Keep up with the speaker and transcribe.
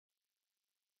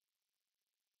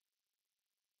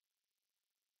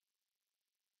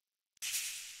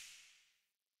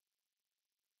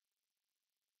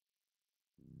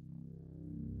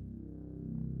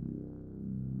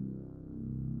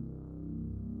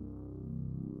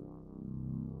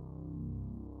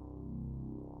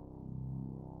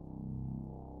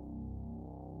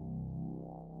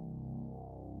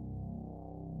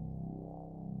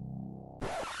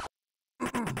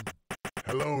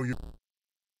Hello, you.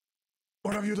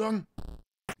 What have you done?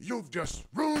 You've just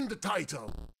ruined the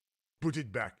title. Put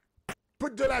it back.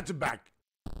 Put the letter back.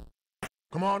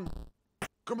 Come on.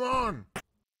 Come on.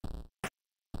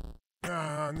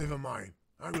 Ah, never mind.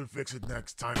 I will fix it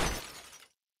next time.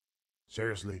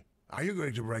 Seriously, are you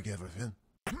going to break everything?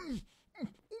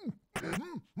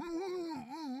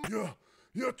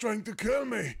 You're trying to kill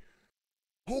me.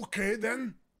 Okay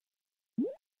then.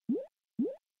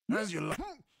 As you like.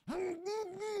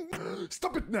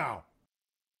 Stop it now.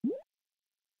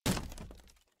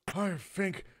 I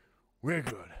think we're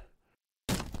good.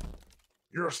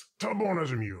 You're stubborn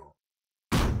as a mule.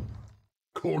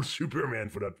 Call Superman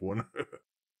for that one.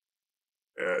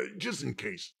 Just in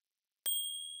case.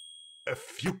 A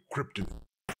few kryptonite.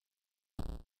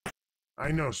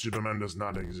 I know Superman does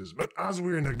not exist, but as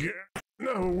we're in a game...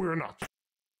 No, we're not.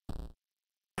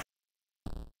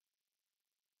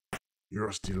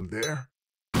 You're still there?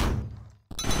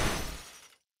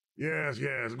 Yes,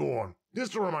 go on.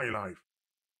 Destroy my life.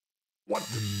 What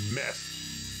a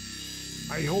mess.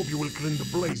 I hope you will clean the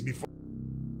place before...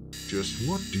 Just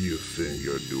what do you think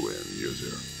you're doing,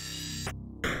 user?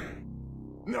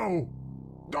 No!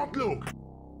 Don't look!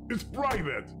 It's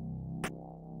private!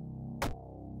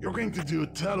 You're going to do a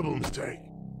terrible mistake.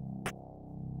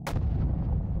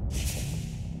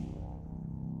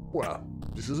 Well,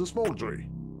 this is a small tree.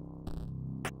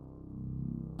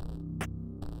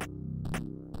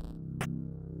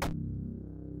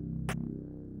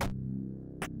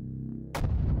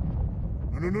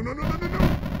 No.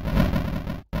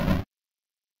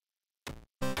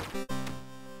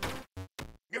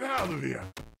 Get out of here.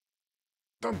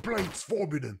 Don't play, it's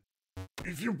forbidden.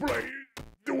 If you play,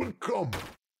 they will come.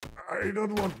 I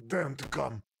don't want them to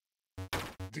come.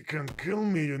 They can kill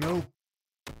me, you know?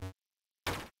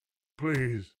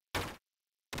 Please.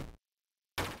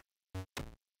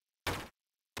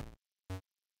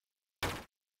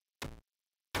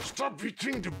 Stop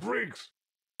eating the bricks!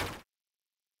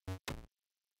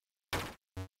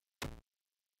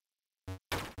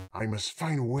 I must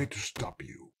find a way to stop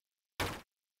you.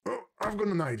 Oh, I've got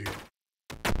an idea.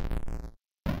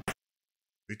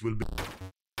 It will be...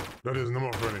 That is no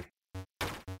more funny.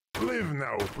 Leave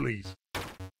now, please.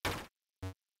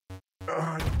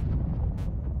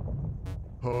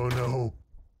 Oh no.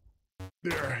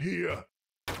 They're here.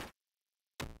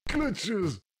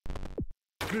 Glitches.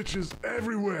 Glitches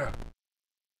everywhere.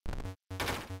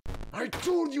 I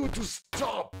told you to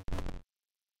stop.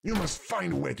 You must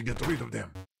find a way to get rid of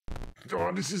them.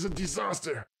 Oh, this is a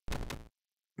disaster.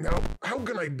 Now, how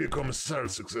can I become a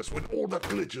sales success with all that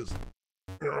glitches?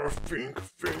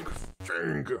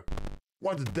 Think.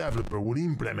 What developer would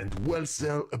implement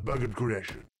well-sell a bugged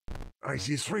creation? I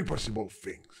see three possible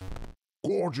things.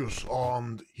 Gorgeous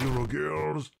armed hero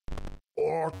girls,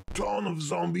 or ton of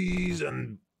zombies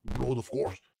and blood, of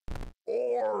course,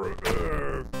 or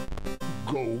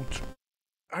goat.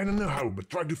 I don't know how, but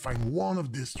try to find one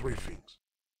of these three things.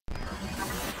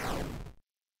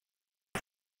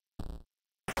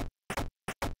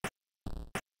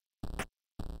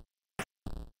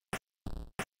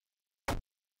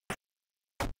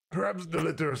 Perhaps the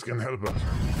letters can help us.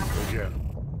 Again.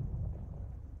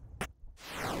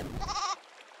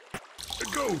 A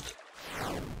goat!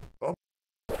 Oh.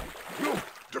 Look!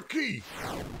 The key!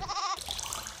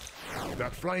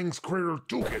 That flying squirrel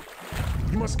took it.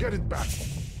 You must get it back.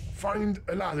 Find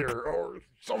a ladder or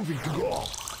something to go up.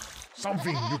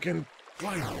 Something you can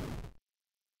climb.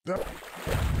 That...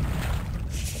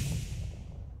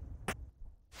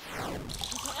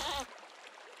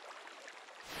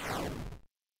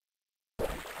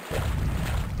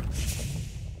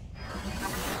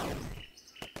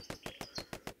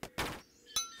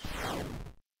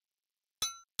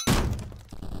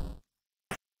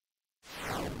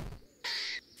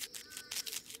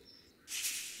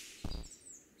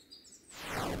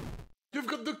 You've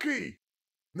got the key!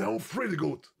 Now free the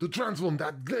goat to transform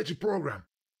that glitchy program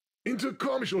into a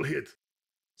commercial hit.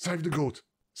 Save the goat,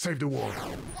 save the world.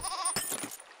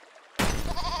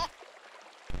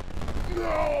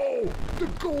 No! The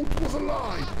goat was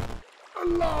alive! A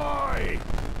lie!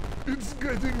 It's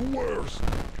getting worse!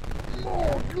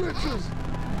 More glitches!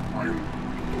 I'm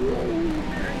rolling!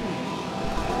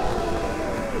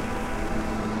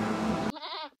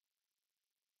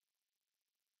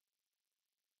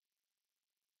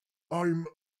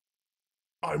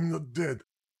 I'm not dead.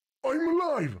 I'm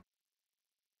alive!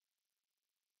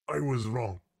 I was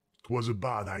wrong. It was a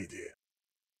bad idea.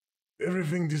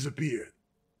 Everything disappeared.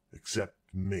 Except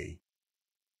me.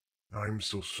 I'm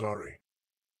so sorry.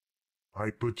 I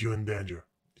put you in danger.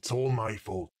 It's all my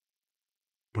fault.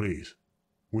 Please,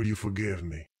 will you forgive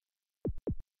me?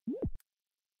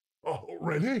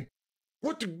 Already?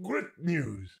 What a great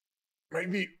news!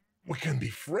 Maybe we can be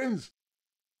friends?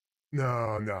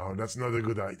 No, that's not a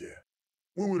good idea.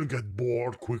 We will get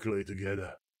bored quickly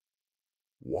together.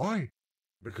 Why?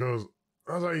 Because,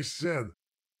 as I said,